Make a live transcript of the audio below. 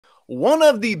One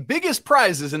of the biggest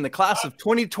prizes in the class of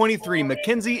 2023,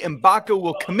 Mackenzie Mgbako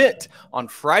will commit on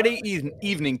Friday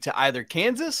evening to either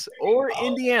Kansas or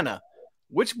Indiana.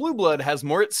 Which blue blood has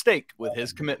more at stake with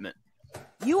his commitment?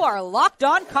 You are Locked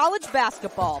On College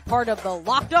Basketball, part of the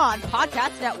Locked On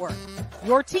Podcast Network.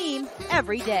 Your team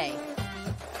every day.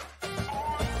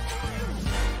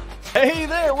 Hey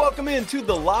there, welcome into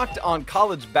the Locked On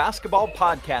College Basketball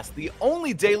Podcast, the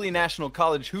only daily national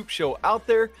college hoop show out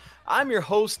there. I'm your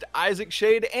host, Isaac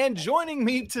Shade, and joining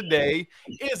me today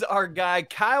is our guy,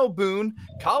 Kyle Boone,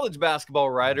 college basketball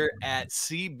writer at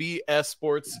CBS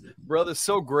Sports. Brother,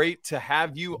 so great to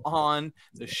have you on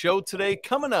the show today.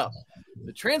 Coming up,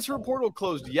 the transfer portal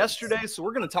closed yesterday, so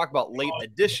we're going to talk about late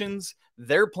additions,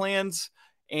 their plans,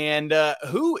 and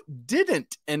who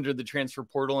didn't enter the transfer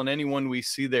portal and anyone we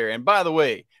see there. And by the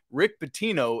way, Rick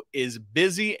Pitino is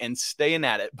busy and staying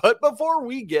at it. But before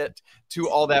we get to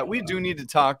all that, we do need to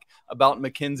talk about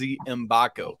Mackenzie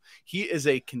Mgbako. He is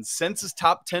a consensus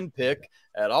top 10 pick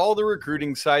at all the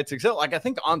recruiting sites, except I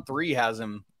think On3 has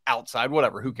him outside,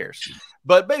 whatever, who cares?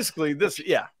 But basically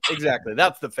exactly.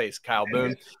 That's the face, Kyle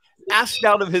Boone. Asked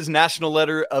out of his national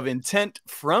letter of intent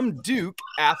from Duke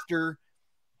after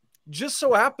just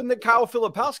so happened that Kyle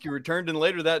Filipowski returned, and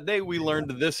later that day we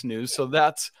learned this news. So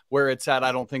that's where it's at.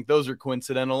 I don't think those are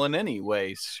coincidental in any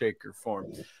way, shape, or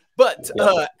form. But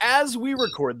as we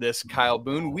record this, Kyle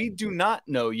Boone, we do not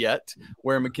know yet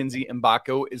where Mackenzie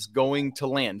Mgbako is going to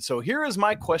land. So here is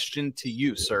my question to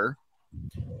you, sir.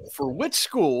 For which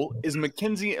school is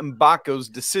Mackenzie Mgbako's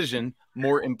decision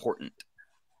more important?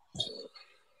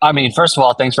 I mean, first of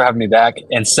all, thanks for having me back.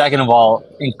 And second of all,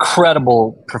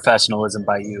 incredible professionalism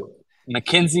by you.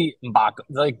 Mackenzie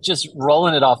Mgbako, just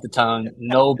rolling it off the tongue,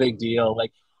 no big deal.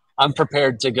 I'm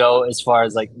prepared to go as far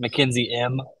as Mackenzie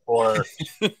M or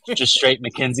just straight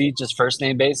Mackenzie, just first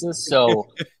name basis. So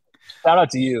shout out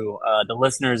to you. The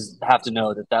listeners have to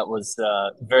know that was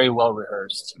very well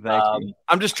rehearsed. Thank you.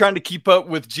 I'm just trying to keep up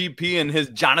with GP and his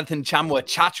Jonathan Chamwa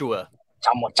Chachua.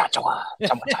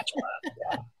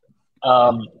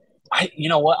 You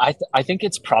know what? I think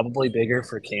it's probably bigger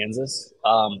for Kansas.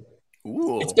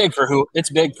 It's big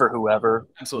for whoever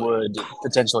would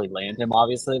potentially land him.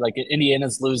 Obviously,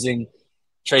 Indiana's losing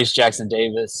Trace Jackson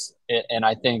Davis, and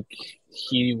I think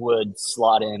he would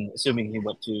slot in, assuming he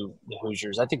went to the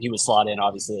Hoosiers. I think he would slot in,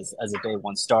 obviously, as a day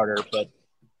one starter. But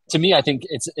to me, I think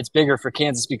it's bigger for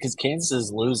Kansas because Kansas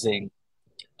is losing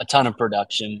a ton of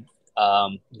production.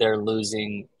 They're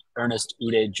losing Ernest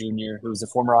Udeh Jr., who's a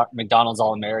former McDonald's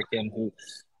All-American, who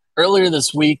earlier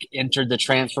this week entered the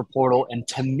transfer portal. And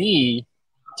to me,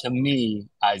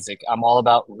 Isaac, I'm all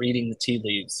about reading the tea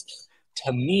leaves.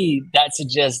 To me, that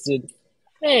suggested,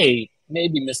 hey,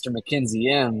 maybe Mr.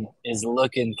 Mackenzie M is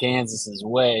looking Kansas's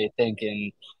way,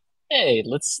 thinking, hey,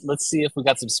 let's see if we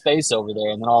got some space over there.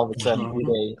 And then all of a sudden,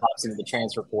 Udeh hops into the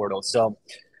transfer portal. So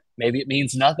maybe it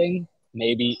means nothing.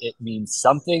 Maybe it means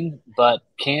something, but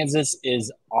Kansas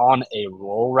is on a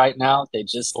roll right now. They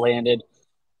just landed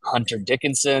Hunter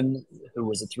Dickinson, who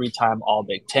was a three-time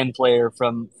All-Big Ten player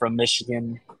from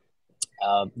Michigan.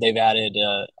 They've added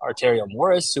Arterio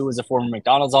Morris, who was a former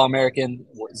McDonald's All-American,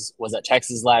 was at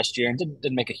Texas last year and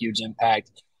didn't make a huge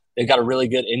impact. They've got a really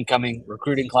good incoming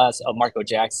recruiting class. Marco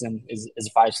Jackson is a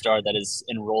five-star that is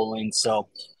enrolling. So,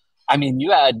 I mean,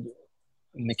 you add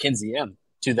Mackenzie M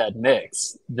to that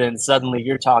mix, then suddenly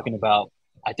you're talking about,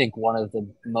 I think, one of the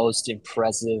most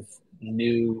impressive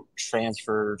new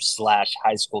transfer /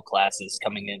 high school classes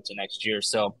coming into next year.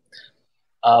 So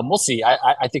we'll see.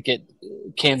 I think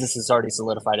Kansas has already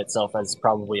solidified itself as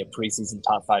probably a preseason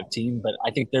top 5 team, but I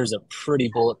think there's a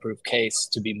pretty bulletproof case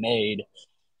to be made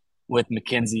with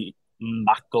Mackenzie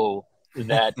Mgbako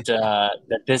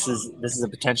that this is a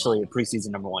potentially a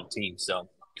preseason number 1 team. So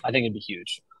I think it'd be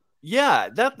huge. Yeah,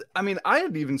 I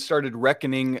had even started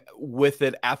reckoning with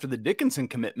it after the Dickinson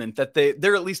commitment that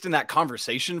they're at least in that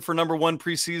conversation for number 1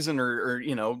 preseason or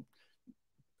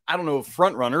I don't know,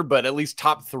 front runner, but at least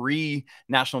top 3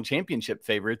 national championship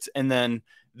favorites. And then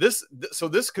this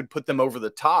could put them over the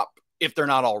top if they're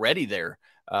not already there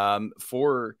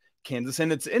for Kansas.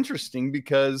 And it's interesting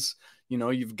because,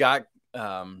 you've got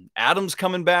Adams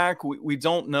coming back. We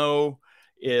don't know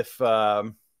if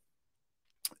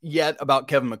yet about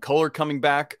Kevin McCullough coming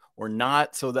back or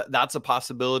not. So that's a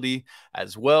possibility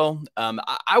as well.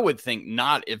 I would think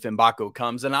not if Mgbako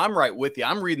comes, and I'm right with you.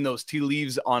 I'm reading those tea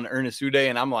leaves on Ernest Udeh,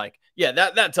 and I'm like, yeah,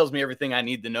 that tells me everything I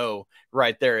need to know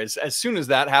right there. As soon as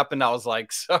that happened, I was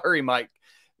like, sorry, Mike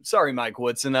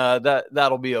Woodson,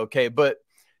 that'll be okay. But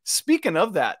speaking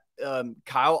of that,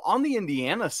 Kyle, on the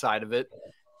Indiana side of it,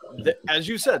 as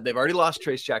you said, they've already lost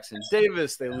Trace Jackson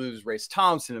Davis. They lose Race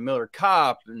Thompson and Miller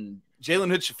Kopp and Jalen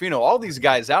Hood-Schifino, all these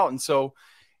guys out. And so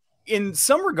in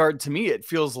some regard, to me, it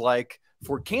feels like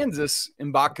for Kansas,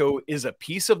 Mgbako is a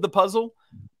piece of the puzzle.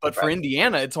 But for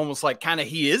Indiana, it's almost like kind of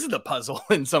he is the puzzle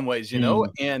in some ways, you know?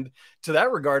 And to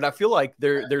that regard, I feel like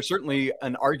there's certainly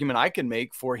an argument I can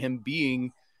make for him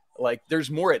being like there's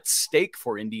more at stake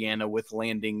for Indiana with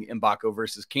landing Mgbako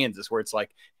versus Kansas, where it's like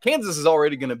Kansas is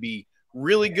already going to be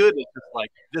really good. It's just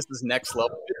like this is next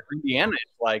level. For Indiana,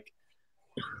 it's like,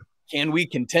 can we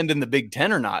contend in the Big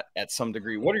Ten or not at some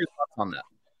degree? What are your thoughts on that?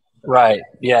 Right.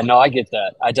 Yeah, no, I get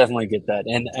that. I definitely get that.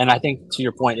 And I think to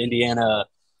your point, Indiana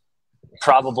 –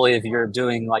 probably if you're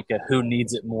doing like a who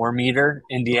needs it more meter,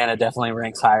 Indiana definitely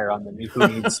ranks higher on the who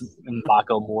needs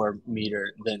Mgbako more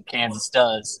meter than Kansas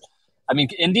does. I mean,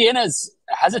 Indiana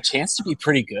has a chance to be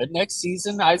pretty good next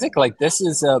season, Isaac. Like, this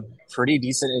is a pretty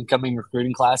decent incoming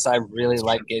recruiting class. I really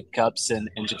like Gabe Cupps and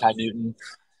Ja'Kai Newton,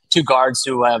 two guards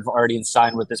who have already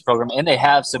signed with this program. And they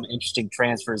have some interesting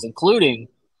transfers, including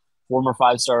former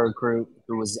five-star recruit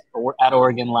who was at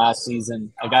Oregon last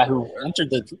season, a guy who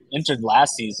entered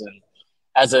last season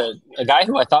as a guy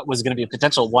who I thought was going to be a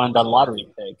potential one-and-done lottery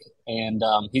pick. And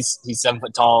he's 7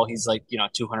 foot tall. He's like,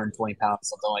 220 pounds,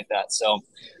 something like that. So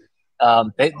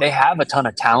they have a ton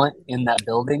of talent in that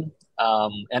building.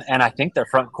 And I think their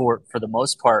front court, for the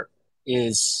most part,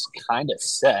 is kind of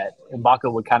set.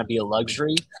 Mgbako would kind of be a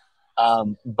luxury.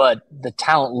 But the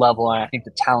talent level, and I think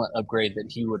the talent upgrade that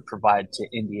he would provide to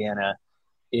Indiana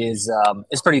is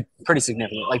pretty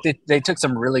significant. Like they took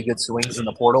some really good swings in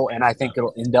the portal, and I think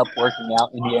it'll end up working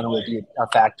out. Indiana would be a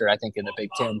factor, I think, in the Big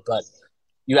Ten. But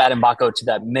you add Mgbako to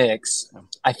that mix,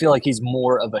 I feel like he's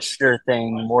more of a sure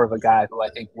thing, more of a guy who I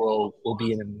think will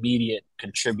be an immediate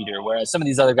contributor. Whereas some of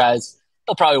these other guys,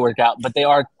 they'll probably work out, but they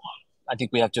are. I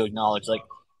think we have to acknowledge, like,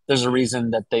 there's a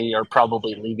reason that they are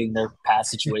probably leaving their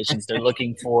past situations. They're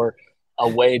looking for a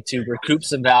way to recoup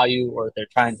some value, or they're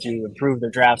trying to improve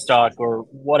their draft stock or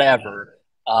whatever.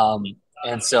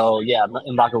 And so, yeah,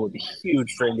 Mgbako would be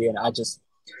huge for Indiana.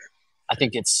 I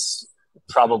think it's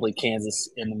probably Kansas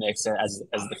in the mix as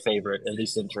the favorite, at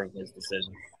least entering his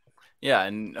decision. Yeah,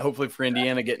 and hopefully for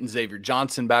Indiana, getting Xavier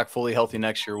Johnson back fully healthy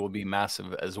next year will be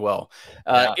massive as well.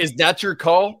 Is that your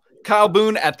call, Kyle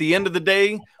Boone? At the end of the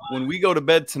day, when we go to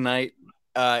bed tonight,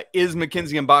 is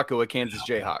Mackenzie Mgbako a Kansas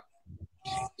Jayhawk?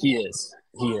 He is,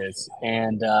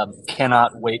 and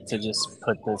cannot wait to just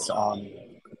put this on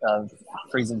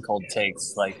freezing cold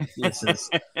takes. Like, this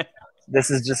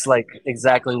is just like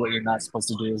exactly what you're not supposed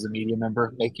to do as a media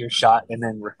member: make your shot and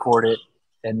then record it,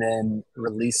 and then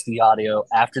release the audio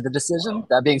after the decision.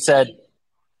 That being said,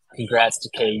 congrats to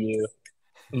KU,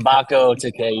 Mgbako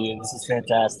to KU. This is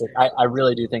fantastic. I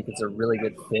really do think it's a really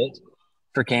good fit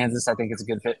for Kansas. I think it's a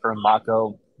good fit for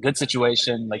Mgbako. Good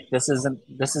situation. Like, this is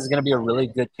going to be a really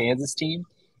good Kansas team,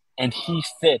 and he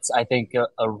fits, I think,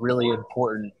 a really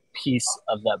important piece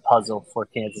of that puzzle for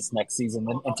Kansas next season.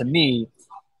 And to me,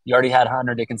 you already had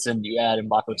Hunter Dickinson. You add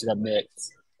Mgbako to that mix,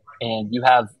 and you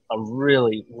have a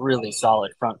really, really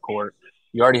solid front court.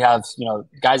 You already have,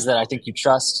 guys that I think you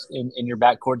trust in your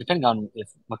backcourt, depending on if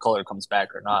McCullough comes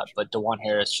back or not. But DeJuan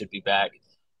Harris should be back.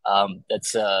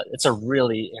 It's a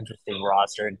really interesting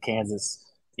roster, in Kansas,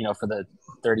 for the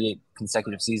 38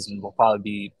 consecutive season, will probably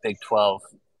be Big 12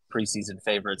 preseason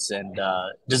favorites, and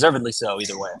deservedly so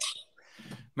either way.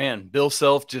 Man, Bill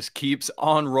Self just keeps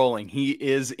on rolling. He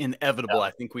is inevitable, I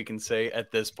think we can say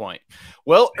at this point.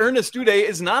 Well, Ernest Udeh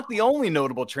is not the only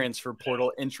notable transfer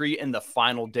portal entry in the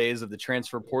final days of the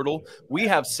transfer portal. We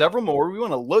have several more. We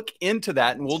want to look into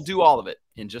that, and we'll do all of it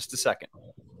in just a second.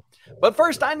 But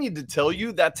first, I need to tell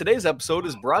you that today's episode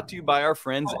is brought to you by our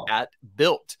friends at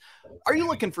Built. Are you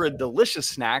looking for a delicious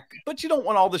snack, but you don't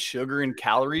want all the sugar and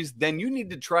calories? Then you need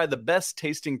to try the best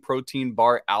tasting protein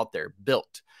bar out there,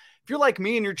 Built. If you're like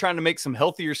me and you're trying to make some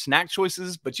healthier snack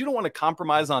choices, but you don't want to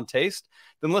compromise on taste,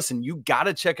 then listen, you got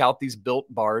to check out these Built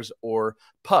bars or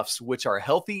puffs, which are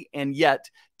healthy and yet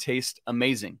taste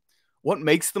amazing. What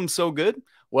makes them so good?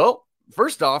 Well,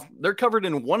 first off, they're covered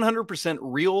in 100%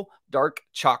 real dark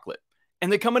chocolate,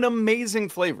 and they come in amazing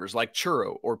flavors like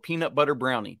churro or peanut butter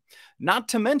brownie. Not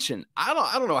to mention, I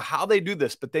don't know how they do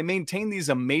this, but they maintain these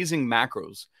amazing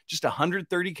macros. Just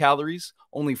 130 calories,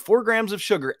 only 4 grams of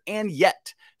sugar, and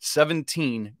yet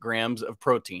 17 grams of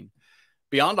protein.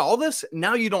 Beyond all this,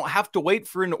 now you don't have to wait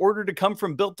for an order to come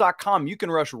from Built.com. You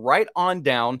can rush right on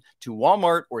down to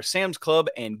Walmart or Sam's Club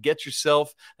and get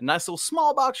yourself a nice little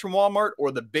small box from Walmart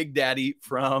or the Big Daddy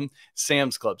from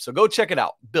Sam's Club. So go check it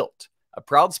out. Built, a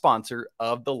proud sponsor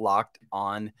of the Locked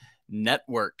On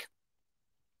Network.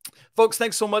 Folks,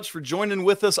 thanks so much for joining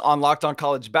with us on Locked On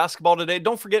College Basketball today.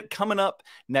 Don't forget, coming up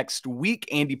next week,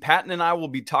 Andy Patton and I will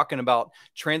be talking about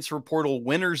transfer portal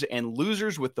winners and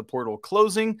losers with the portal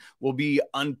closing. We'll be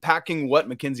unpacking what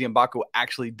Mackenzie Mgbako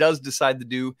actually does decide to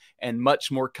do and much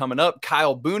more coming up.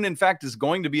 Kyle Boone, in fact, is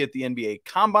going to be at the NBA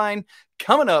Combine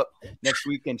coming up next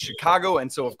week in Chicago.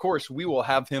 And so, of course, we will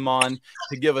have him on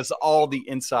to give us all the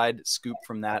inside scoop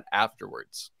from that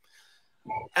afterwards.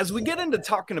 As we get into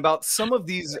talking about some of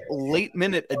these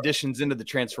late-minute additions into the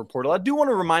transfer portal, I do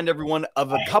want to remind everyone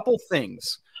of a couple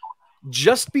things.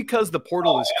 Just because the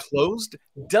portal is closed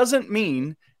doesn't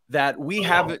mean that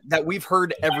we've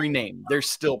heard every name. There's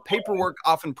still paperwork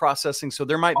often processing, so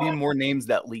there might be more names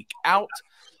that leak out.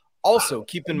 Also,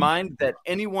 keep in mind that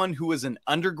anyone who is an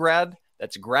undergrad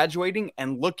that's graduating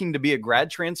and looking to be a grad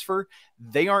transfer,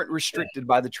 they aren't restricted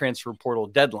by the transfer portal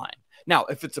deadline. Now,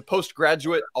 if it's a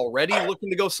postgraduate already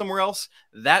looking to go somewhere else,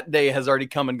 that day has already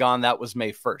come and gone. That was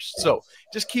May 1st. So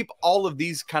just keep all of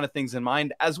these kind of things in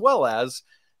mind, as well as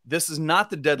this is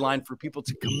not the deadline for people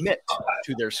to commit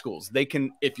to their schools. They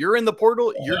can, if you're in the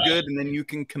portal, you're good, and then you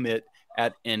can commit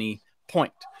at any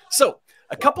point. So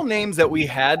a couple names that we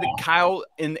had, Kyle,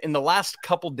 in the last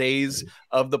couple days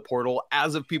of the portal,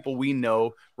 as of people we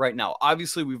know right now.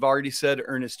 Obviously, we've already said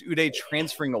Ernest Udeh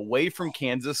transferring away from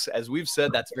Kansas. As we've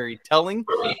said, that's very telling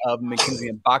of Mackenzie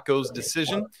Mgbako's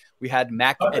decision. We had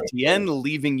Mac Etienne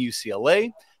leaving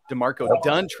UCLA. DeMarco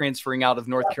Dunn transferring out of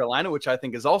North Carolina, which I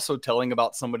think is also telling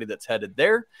about somebody that's headed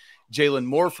there. Jalen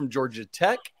Moore from Georgia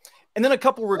Tech. And then a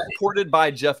couple reported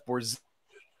by Jeff Borz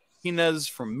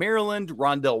from Maryland,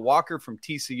 Rondell Walker from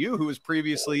TCU, who was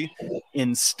previously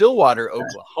in Stillwater,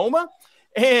 Oklahoma.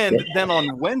 And then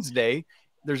on Wednesday,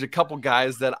 there's a couple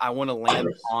guys that I want to land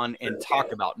on and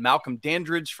talk about. Malcolm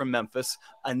Dandridge from Memphis,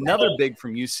 another big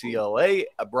from UCLA,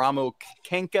 Abramo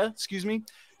Kanka,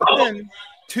 But then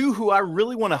two who I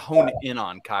really want to hone in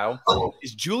on, Kyle,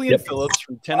 is Julian Phillips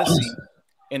from Tennessee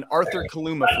and Arthur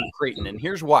Kaluma from Creighton. And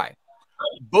here's why.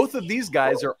 Both of these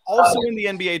guys are also in the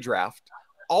NBA draft.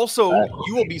 Also,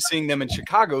 you will be seeing them in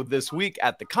Chicago this week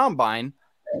at the Combine,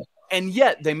 and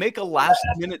yet they make a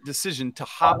last-minute decision to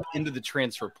hop into the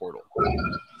transfer portal.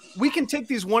 We can take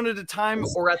these one at a time,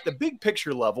 or at the big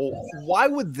picture level, why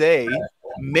would they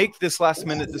make this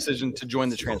last-minute decision to join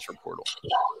the transfer portal?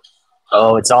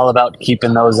 Oh, it's all about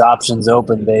keeping those options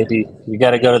open, baby. You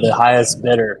got to go to the highest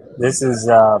bidder. This is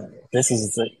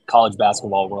the college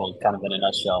basketball world kind of in a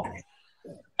nutshell.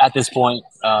 At this point,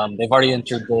 they've already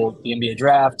entered the NBA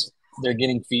draft. They're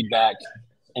getting feedback,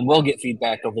 and we'll get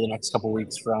feedback over the next couple of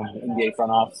weeks from NBA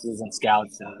front offices and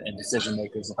scouts and decision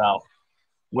makers about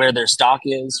where their stock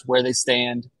is, where they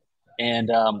stand, and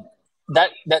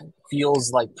that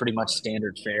feels like pretty much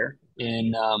standard fare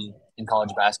in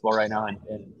college basketball right now,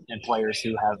 and players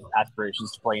who have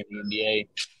aspirations to play in the NBA.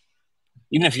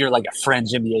 Even if you're like a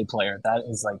fringe NBA player, that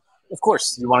is like, of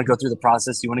course, you want to go through the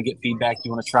process. You want to get feedback.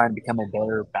 You want to try and become a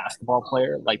better basketball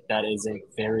player. Like, that is a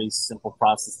very simple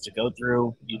process to go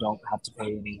through. You don't have to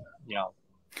pay any,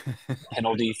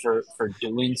 penalty for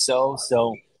doing so.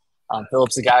 So,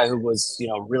 Phillips, a guy who was,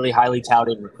 really highly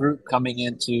touted recruit coming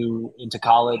into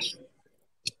college,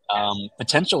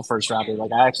 potential first rounder.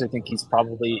 Like, I actually think he's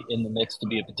probably in the mix to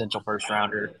be a potential first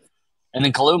rounder. And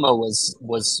then Kaluma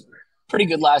was pretty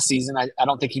good last season. I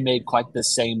don't think he made quite the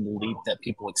same leap that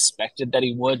people expected that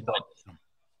he would, but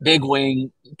big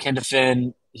wing, can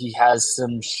defend. He has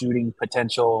some shooting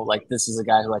potential. Like, this is a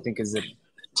guy who I think is a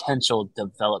potential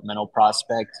developmental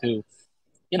prospect who,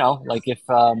 like if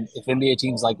NBA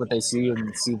teams like what they see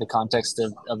and see the context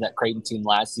of that Creighton team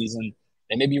last season,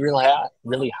 they may be really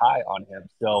high on him.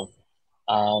 So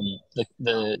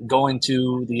the going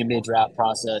to the NBA draft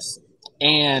process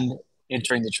and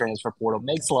entering the transfer portal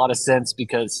makes a lot of sense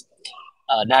because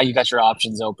now you got your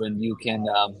options open. You can,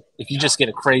 if you just get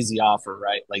a crazy offer,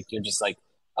 right? Like, you're just like,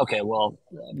 okay, well,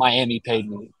 Miami paid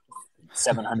me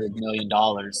 $700 million.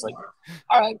 Like,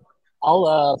 all right,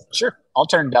 I'll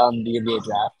turn down the NBA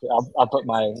draft. I'll put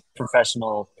my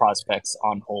professional prospects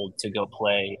on hold to go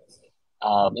play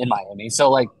in Miami. So,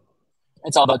 like,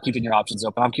 it's all about keeping your options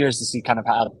open. I'm curious to see kind of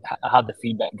how the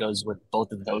feedback goes with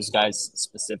both of those guys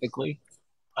specifically.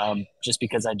 Just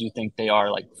because I do think they are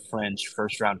like fringe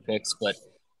first-round picks. But,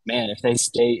 man, if they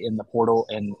stay in the portal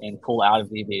and pull out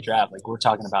of the NBA draft, like, we're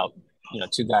talking about,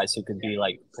 two guys who could be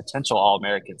like potential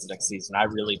All-Americans next season. I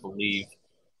really believe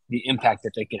the impact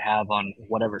that they could have on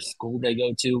whatever school they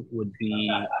go to would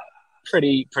be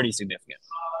pretty significant.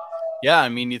 Yeah, I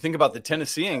mean, you think about the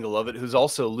Tennessee angle of it, who's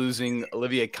also losing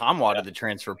Olivier Kamwa to the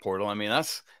transfer portal. I mean,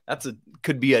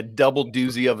 could be a double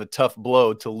doozy of a tough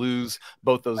blow to lose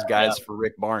both those guys for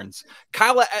Rick Barnes.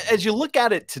 Kyle, as you look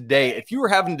at it today, if you were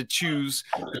having to choose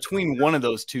between one of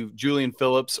those two, Julian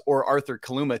Phillips or Arthur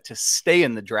Kaluma, to stay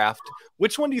in the draft,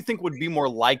 which one do you think would be more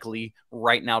likely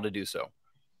right now to do so?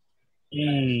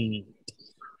 I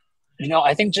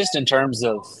think just in terms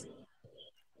of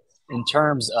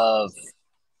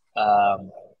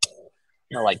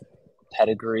like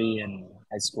pedigree and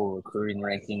high school recruiting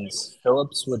rankings,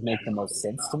 Phillips would make the most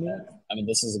sense to me. I mean,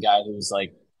 this is a guy who's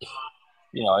like,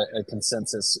 a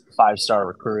consensus 5-star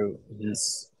recruit.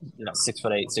 He's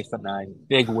 6'8", 6'9",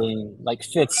 big wing, like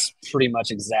fits pretty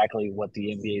much exactly what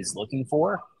the NBA is looking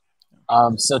for.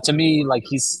 So to me, like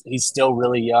he's still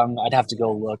really young. I'd have to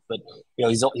go look, but he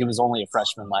was only a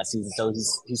freshman last season, so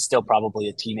he's still probably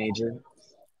a teenager.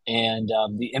 And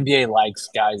the NBA likes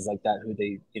guys like that who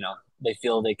they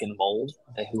feel they can mold,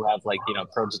 who have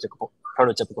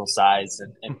prototypical size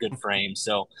and good frame.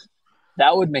 So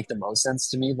that would make the most sense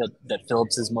to me that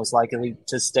Phillips is most likely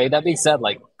to stay. That being said,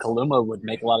 like Kaluma would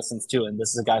make a lot of sense too. And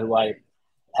this is a guy who I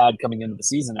had coming into the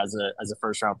season as a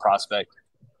first round prospect.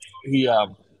 He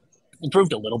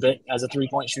improved a little bit as a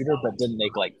 3-point shooter, but didn't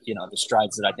make the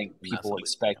strides that I think people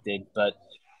expected. But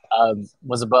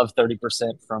was above 30%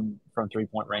 from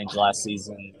 3-point range last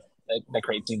season. That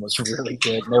Creighton team was really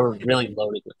good. They were really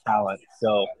loaded with talent.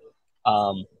 So,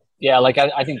 I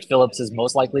think Phillips is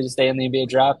most likely to stay in the NBA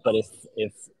draft. But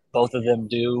if both of them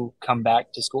do come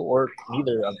back to school, or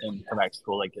neither of them come back to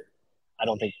school, I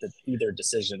don't think that either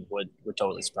decision would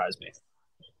totally surprise me.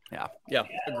 Yeah,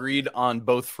 agreed on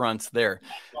both fronts there.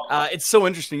 It's so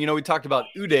interesting. We talked about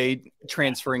Udeh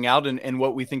transferring out and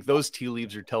what we think those tea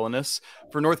leaves are telling us.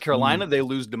 For North Carolina, they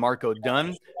lose DeMarco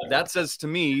Dunn. That says to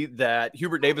me that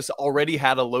Hubert Davis already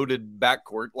had a loaded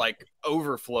backcourt, like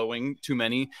overflowing too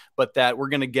many, but that we're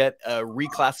going to get a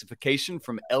reclassification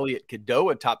from Elliot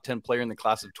Cadeau, a top 10 player in the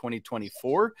class of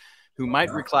 2024. Who might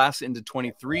reclass into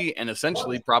 23 and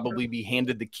essentially probably be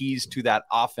handed the keys to that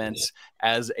offense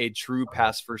as a true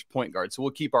pass-first point guard. So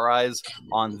we'll keep our eyes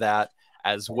on that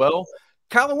as well.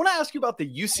 Kyle, I want to ask you about the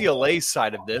UCLA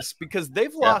side of this because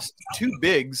they've lost two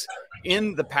bigs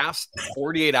in the past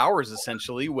 48 hours,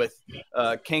 essentially, with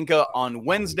Kenka on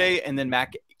Wednesday and then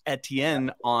Mac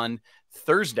Etienne on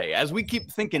Thursday. As we keep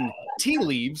thinking tea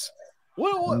leaves,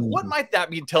 what might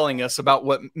that be telling us about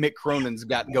what Mick Cronin's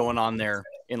got going on there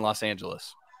in Los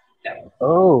Angeles?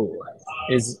 Oh,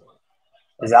 is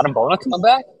Adam Bona coming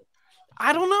back?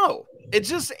 I don't know.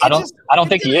 I don't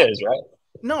think he is, right?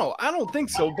 No, I don't think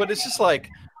so. But it's just like,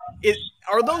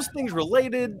 are those things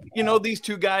related? These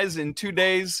two guys in 2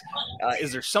 days.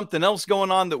 Is there something else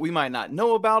going on that we might not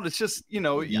know about? It's just, you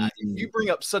bring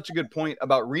up such a good point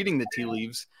about reading the tea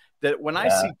leaves that when I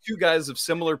see two guys of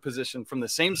similar position from the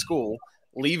same school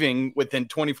leaving within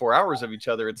 24 hours of each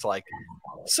other, it's like,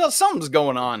 so something's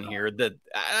going on here that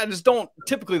I just don't –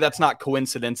 typically that's not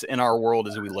coincidence in our world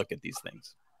as we look at these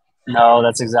things. No,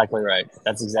 that's exactly right. I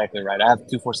have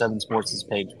 247 Sports'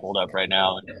 page pulled up right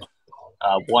now. And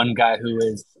one guy who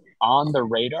is on the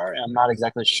radar, and I'm not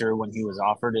exactly sure when he was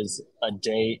offered, is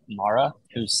Ade Mara,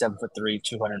 who's 7'3",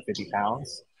 250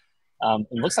 pounds. It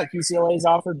looks like UCLA is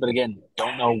offered, but again,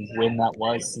 don't know when that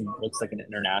was. It looks like an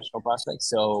international prospect.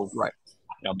 So, right.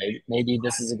 Maybe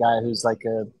this is a guy who's like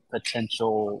a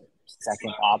potential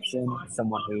second option,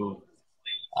 someone who,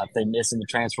 if they miss in the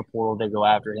transfer portal, they go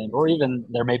after him, or even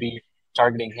they're maybe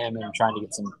targeting him and trying to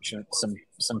get some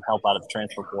help out of the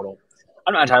transfer portal.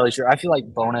 I'm not entirely sure. I feel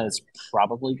like Bona is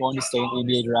probably going to stay in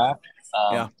the NBA draft.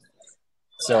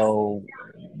 So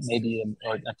maybe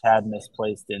a tad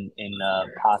misplaced in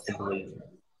possibly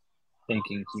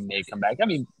thinking he may come back. I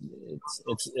mean,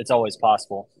 it's always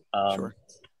possible. Sure.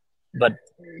 But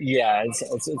yeah, it's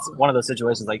one of those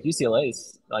situations like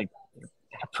UCLA's like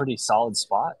a pretty solid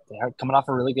spot. They're coming off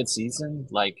a really good season.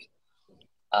 Like,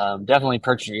 definitely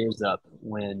perk your ears up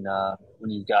when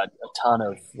you've got a ton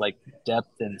of like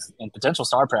depth and potential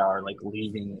star power like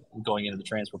going into the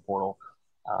transfer portal.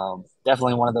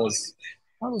 Definitely one of those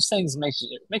things makes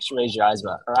you raise your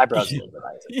eyebrows a little bit.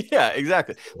 Yeah,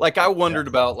 exactly. Like I wondered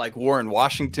about like Warren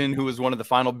Washington, who was one of the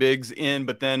final bigs in,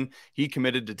 but then he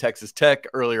committed to Texas Tech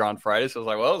earlier on Friday. So I was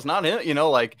like, well, it's not him,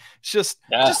 like it's just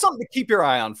something to keep your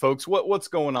eye on, folks. What's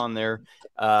going on there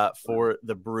for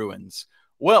the Bruins?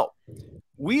 Well,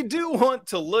 we do want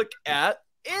to look at,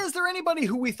 is there anybody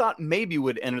who we thought maybe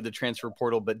would enter the transfer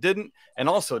portal but didn't? And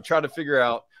also try to figure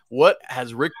out what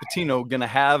has Rick Pitino going to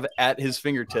have at his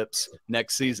fingertips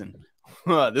next season.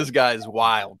 This guy is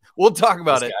wild. We'll talk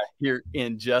about it here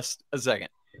in just a second.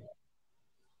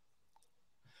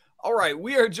 All right,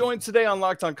 we are joined today on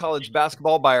Locked On College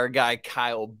Basketball by our guy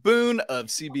Kyle Boone of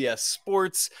CBS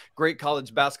Sports. Great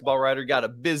college basketball writer. Got a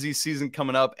busy season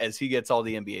coming up as he gets all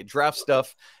the NBA draft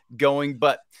stuff going.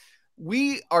 But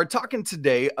we are talking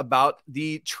today about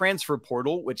the transfer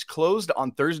portal, which closed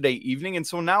on Thursday evening. And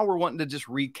so now we're wanting to just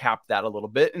recap that a little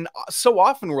bit. And so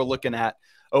often we're looking at,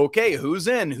 okay, who's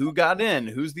in, who got in,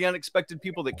 who's the unexpected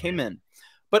people that came in.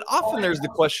 But often there's the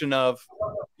question of,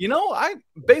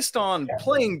 based on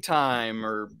playing time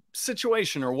or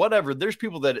situation or whatever, there's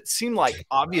people that it seem like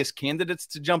obvious candidates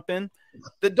to jump in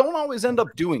that don't always end up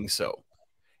doing so.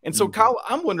 And so, Kyle,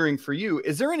 I'm wondering for you,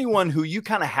 is there anyone who you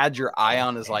kind of had your eye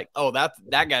on as like, oh, that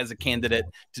guy's a candidate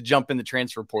to jump in the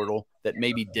transfer portal that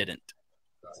maybe didn't?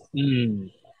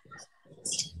 Let's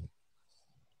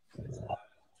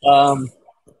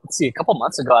see. A couple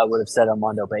months ago, I would have said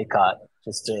Armando Bacot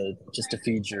just to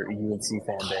feed your UNC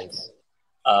fan base.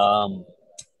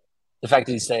 The fact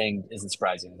that he's staying isn't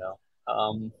surprising, though.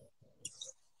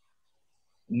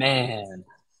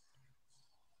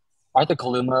 Arthur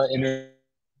Kaluma in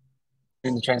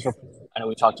the transfer. I know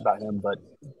we talked about him, but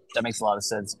that makes a lot of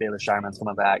sense. Baylor Shireman's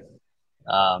coming back.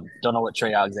 Don't know what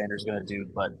Trey Alexander's going to do,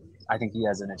 but I think he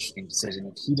has an interesting decision.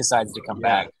 If he decides to come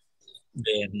back,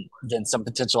 then some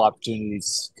potential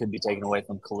opportunities could be taken away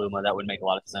from Kaluma. That would make a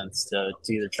lot of sense to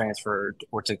either transfer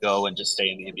or to go and just stay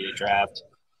in the NBA draft.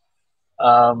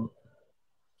 I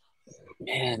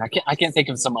can't think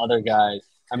of some other guys.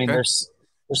 I mean, there's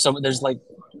like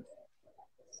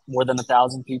more than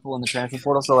 1,000 people in the transfer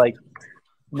portal. So like,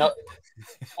 no,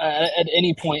 at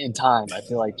any point in time, I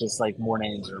feel like just like more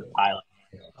names are piling.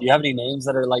 Do you have any names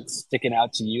that are like sticking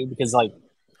out to you? Because like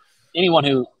anyone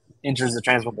who enters the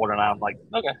transfer portal now, I'm like,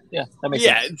 okay, yeah, that makes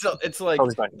sense. Yeah, it's like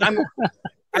I'm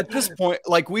at this point,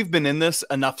 like we've been in this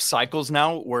enough cycles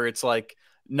now where it's like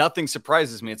nothing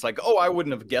surprises me. It's like, oh, I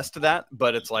wouldn't have guessed that,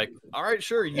 but it's like, all right,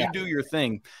 sure, you do your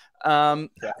thing. I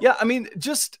mean,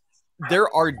 just there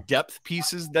are depth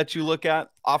pieces that you look at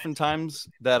oftentimes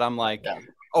that I'm like,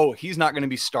 oh, he's not going to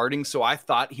be starting, so I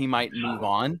thought he might move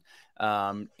on,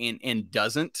 and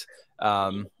doesn't.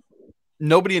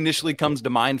 Nobody initially comes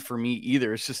to mind for me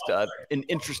either. It's just an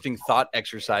interesting thought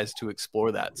exercise to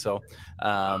explore that. So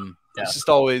it's just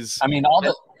always. I mean,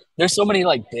 there's so many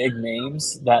like big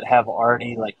names that have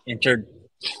already like entered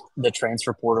the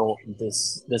transfer portal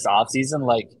this offseason.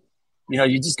 Like,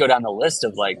 you just go down the list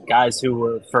of like guys who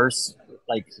were first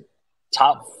like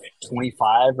top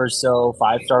 25 or so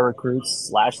 5-star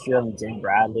recruits last year. I mean, Dane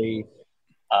Bradley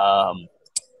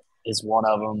is one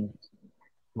of them.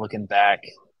 Looking back.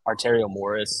 Arterio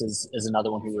Morris is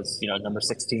another one who was, number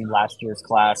 16 last year's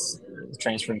class,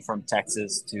 transferring from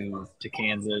Texas to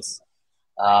Kansas.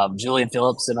 Julian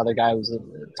Phillips, another guy who was a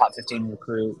top 15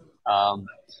 recruit. I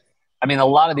mean, a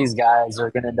lot of these guys are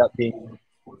going to end up being,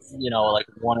 like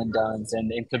one and dones,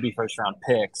 and it could be first round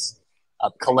picks.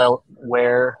 Khalil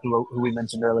Ware, who we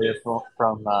mentioned earlier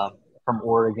from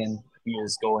Oregon, he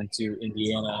is going to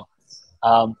Indiana.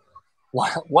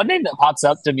 One name that pops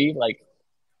up to me, like,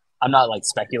 I'm not like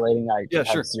speculating. I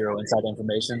have zero inside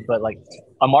information, but like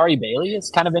Amari Bailey is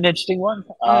kind of an interesting one.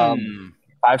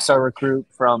 5-star recruit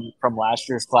from last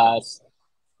year's class,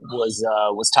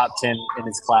 was top 10 in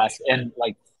his class, and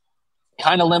like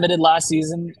kind of limited last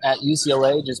season at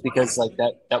UCLA just because like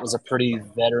that was a pretty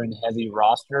veteran heavy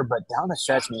roster. But down the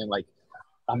stretch, man, like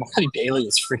Amari Bailey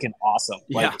is freaking awesome.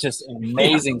 Like just an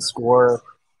amazing scorer,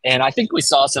 and I think we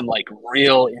saw some like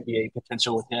real NBA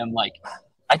potential with him. Like,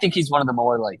 I think he's one of the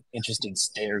more like interesting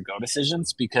stay or go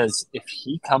decisions because if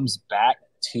he comes back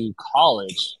to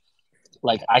college,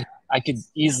 like I could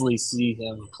easily see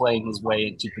him playing his way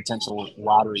into potential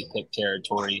lottery pick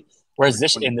territory. Whereas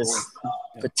in this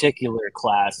particular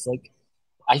class, like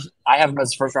I have him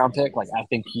as a first round pick. Like I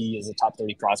think he is a top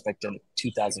 30 prospect in the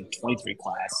 2023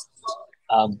 class.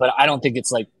 But I don't think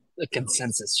it's like a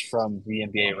consensus from the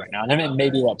NBA right now. And I mean,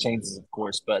 maybe that changes, of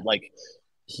course, but like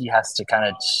he has to kind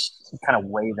of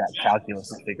weigh that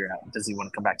calculus and figure out, does he want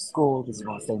to come back to school? Does he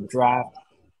want to stay in the draft?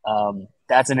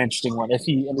 That's an interesting one. If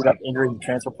he ended up entering the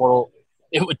transfer portal,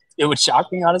 it would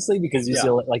shock me, honestly, because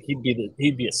UCLA, like he'd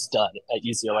be a stud at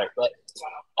UCLA. But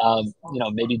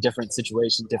maybe different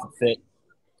situation, different fit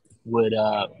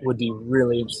would be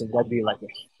really interesting. That'd be like a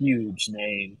huge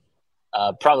name,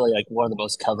 probably like one of the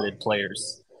most coveted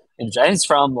players. And he's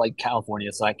from like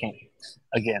California, so I can't,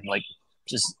 again, like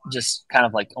just kind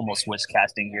of like almost wish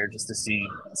casting here just to see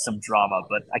some drama,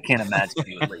 but I can't imagine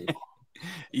he would leave.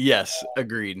 Yes,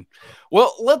 agreed.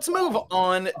 Well, let's move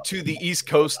on to the East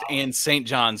Coast and St.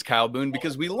 John's, Kyle Boone,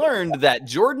 because we learned that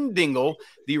Jordan Dingle,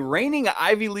 the reigning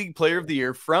Ivy League Player of the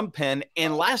Year from Penn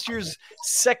and last year's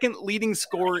second leading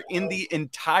scorer in the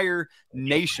entire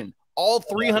nation, all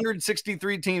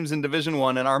 363 teams in Division I,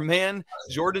 and our man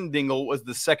Jordan Dingle was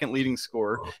the second leading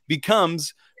scorer,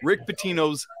 becomes Rick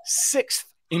Pitino's sixth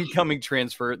incoming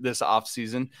transfer this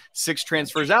offseason. 6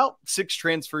 transfers out, 6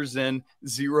 transfers in,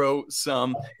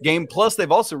 0-sum game. Plus,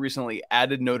 they've also recently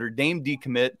added Notre Dame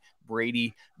decommit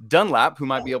Brady Dunlap, who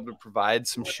might be able to provide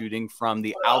some shooting from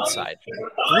the outside.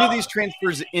 3 of these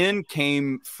transfers in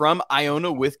came from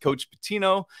Iona with Coach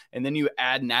Pitino, and then you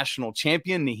add national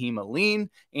champion Naheem Aline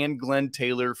and Glenn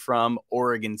Taylor from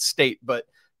Oregon State. But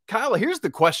Kyle, here's the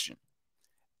question.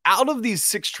 Out of these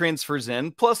 6 transfers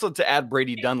in, plus let's add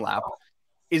Brady Dunlap,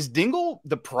 is Dingle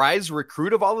the prize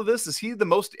recruit of all of this? Is he the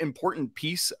most important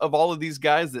piece of all of these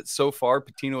guys that so far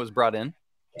Pitino has brought in?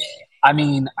 I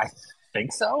mean, I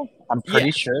think so. I'm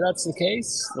pretty sure that's the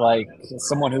case. Like,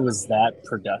 someone who was that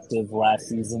productive last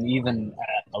season, even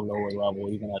at a lower level,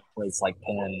 even at a place like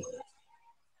Penn,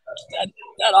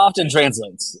 that often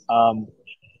translates.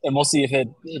 And we'll see if it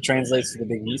translates to the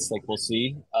Big East. Like, we'll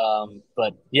see.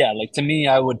 But, yeah, like, to me,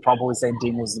 I would probably say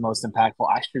Dingle was the most impactful.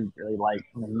 I actually really like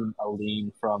Naheem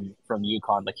Aline from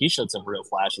UConn. Like, he showed some real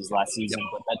flashes last season.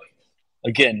 But, that,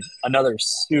 again, another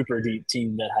super deep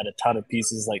team that had a ton of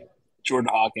pieces like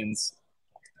Jordan Hawkins.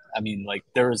 I mean, like,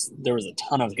 there was a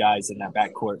ton of guys in that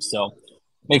backcourt. So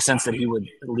it makes sense that he would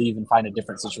leave and find a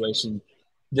different situation.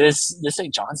 This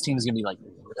St. John's team is going to be, like,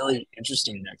 really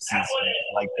interesting next season.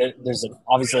 Like, there's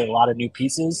obviously a lot of new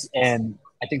pieces, and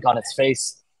I think on its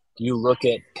face, you look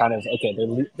at kind of, okay,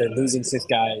 they're losing 6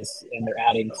 guys, and they're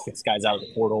adding 6 guys out of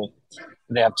the portal.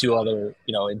 They have 2 other,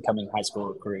 incoming high school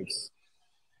recruits.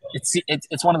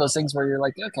 It's one of those things where you're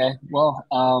like, okay, well,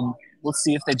 let's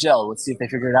see if they gel. Let's see if they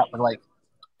figure it out. But, like,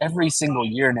 every single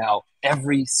year now,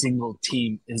 every single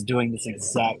team is doing this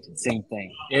exact same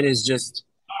thing. It is just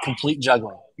complete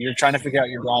juggling. You're trying to figure out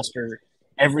your roster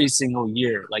every single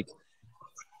year. Like,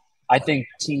 I think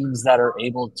teams that are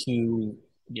able to,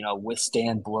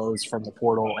 withstand blows from the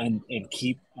portal and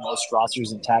keep most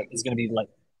rosters intact is going to be like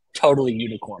totally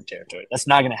unicorn territory. That's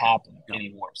not going to happen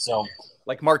anymore. So,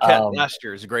 like Marquette last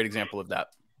year is a great example of that.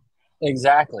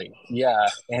 Exactly. Yeah.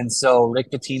 And so Rick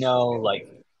Pitino, like,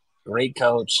 great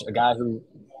coach, a guy who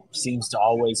seems to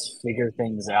always figure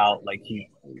things out. Like,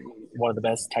 one of the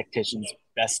best tacticians,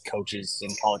 best coaches in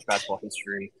college basketball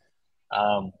history.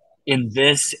 In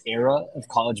this era of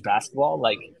college basketball,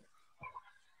 like,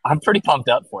 I'm pretty pumped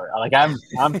up for it. Like,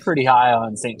 I'm pretty high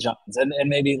on St. John's, and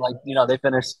maybe, like, they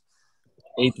finished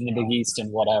 8th in the Big East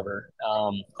and whatever.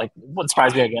 Like, wouldn't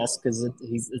surprise me, I guess, because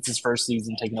it's his first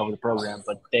season taking over the program.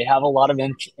 But they have a lot of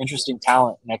interesting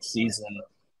talent next season,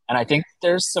 and I think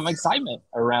there's some excitement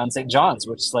around St. John's,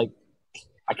 which, like,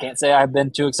 I can't say I've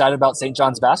been too excited about St.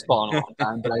 John's basketball in a long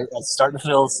time, but I'm starting to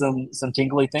feel some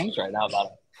tingly things right now about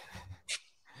it.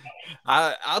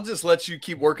 I'll just let you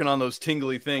keep working on those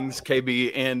tingly things,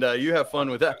 KB, and you have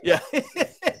fun with that. Yeah.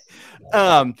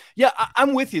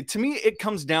 I'm with you. To me, it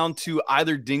comes down to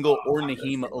either Dingle or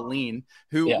Naheem Aline,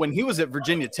 who, when he was at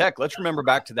Virginia Tech, let's remember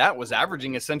back to that, was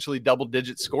averaging essentially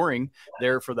double-digit scoring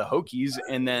there for the Hokies,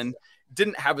 and then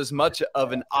didn't have as much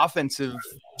of an offensive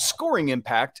scoring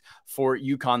impact for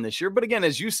UConn this year. But again,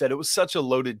 as you said, it was such a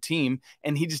loaded team,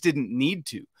 and he just didn't need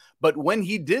to. But when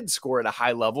he did score at a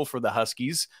high level for the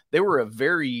Huskies, they were a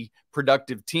very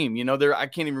productive team. I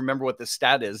can't even remember what the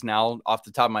stat is now off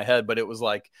the top of my head, but it was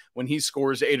like when he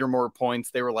scores 8 or more points,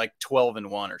 they were like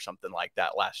 12-1 or something like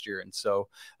that last year. And so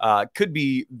could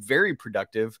be very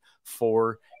productive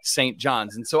for St.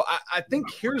 John's. And so I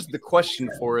think here's the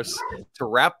question for us to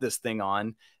wrap this thing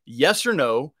on. Yes or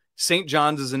no, St.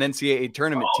 John's is an NCAA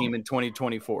tournament team in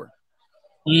 2024?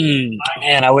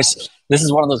 Man, I wish this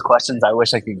is one of those questions. I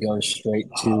wish I could go straight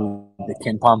to the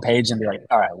KenPom page and be like,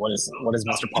 all right, what does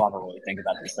Mr. Palmer really think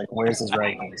about this? Like, where's his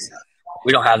rankings?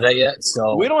 We don't have that yet.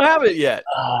 So we don't have it yet.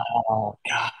 Oh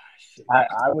gosh,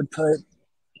 I would put.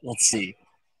 Let's see.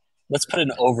 Let's put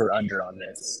an over/under on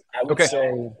this. I would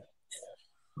say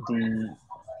the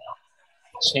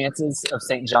chances of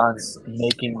St. John's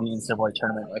making the NCAA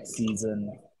tournament next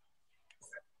season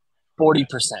 40%.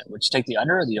 Would you take the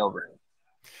under or the over?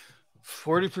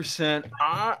 40%.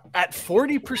 At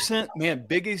 40%, man,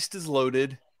 Big East is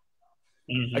loaded.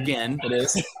 Mm-hmm. Again, it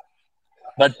is.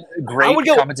 But great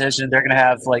competition. They're going to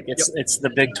have, like, it's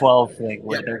the Big 12 thing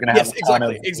where they're going to have a ton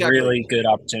of really good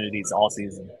opportunities all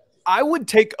season. I would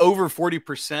take over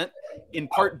 40% in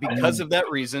part because of that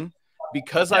reason.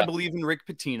 because I believe in Rick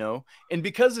Pitino, and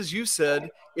because, as you said,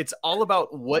 it's all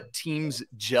about what teams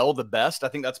gel the best. I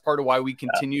think that's part of why we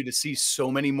continue to see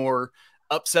so many more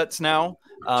upsets now,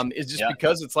 is just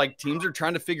because it's like teams are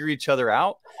trying to figure each other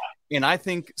out. And I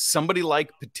think somebody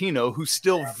like Pitino, who's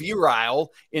still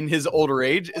virile in his older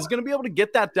age, is going to be able to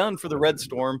get that done for the Red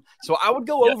Storm. So I would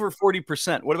go over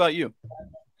 40%. What about you?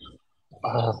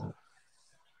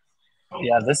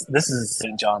 This is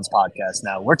St. John's podcast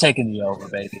now. We're taking the over,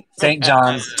 baby. St.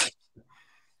 John's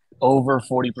over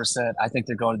 40%. I think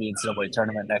they're going to the NCAA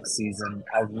tournament next season.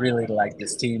 I really like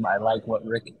this team. I like what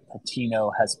Rick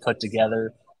Pitino has put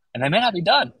together. And they may not be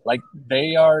done. Like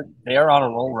they are on a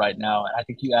roll right now. And I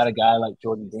think you add a guy like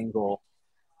Jordan Dingle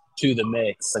to the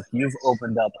mix. Like you've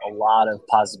opened up a lot of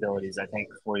possibilities, I think,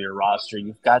 for your roster.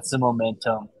 You've got some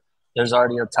momentum. There's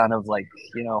already a ton of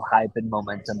hype and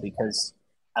momentum because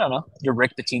I don't know, you're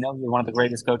Rick Pitino. You're one of the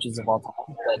greatest coaches of all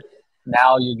time. But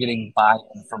now you're getting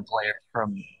buy-in from players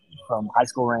from high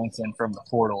school ranks and from the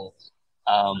portal.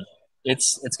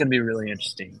 It's going to be really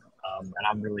interesting. And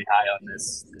I'm really high on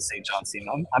this St. John's team.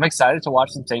 I'm excited to watch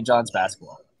some St. John's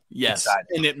basketball. Yes,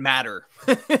 and it matter.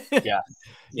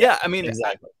 Yeah. I mean,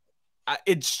 exactly.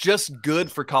 It's just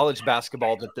good for college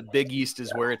basketball that the Big East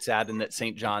is where it's at and that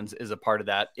St. John's is a part of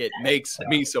that. It makes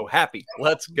me so happy.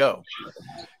 Let's go.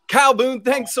 Kyle Boone,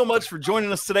 thanks so much for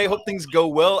joining us today. Hope things go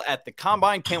well at the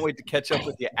Combine. Can't wait to catch up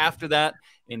with you after that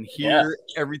and hear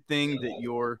everything that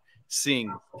you're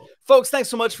seeing. Folks, thanks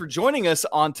so much for joining us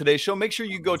on today's show. Make sure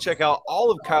you go check out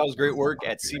all of Kyle's great work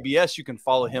at CBS. You can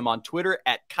follow him on Twitter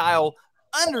at Kyle_Boone,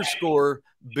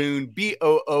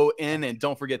 Boon, and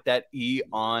don't forget that E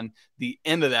on the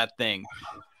end of that thing.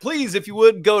 Please, if you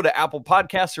would, go to Apple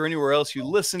Podcasts or anywhere else you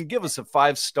listen, give us a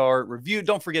 5-star review.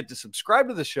 Don't forget to subscribe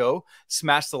to the show,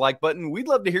 smash the like button. We'd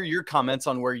love to hear your comments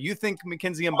on where you think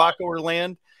Mackenzie Mgbako will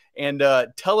land, and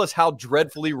tell us how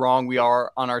dreadfully wrong we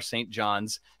are on our St.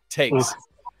 John's takes.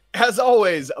 As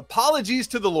always, apologies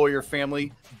to the lawyer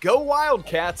family. Go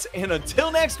Wildcats, and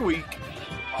until next week,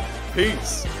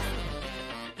 peace.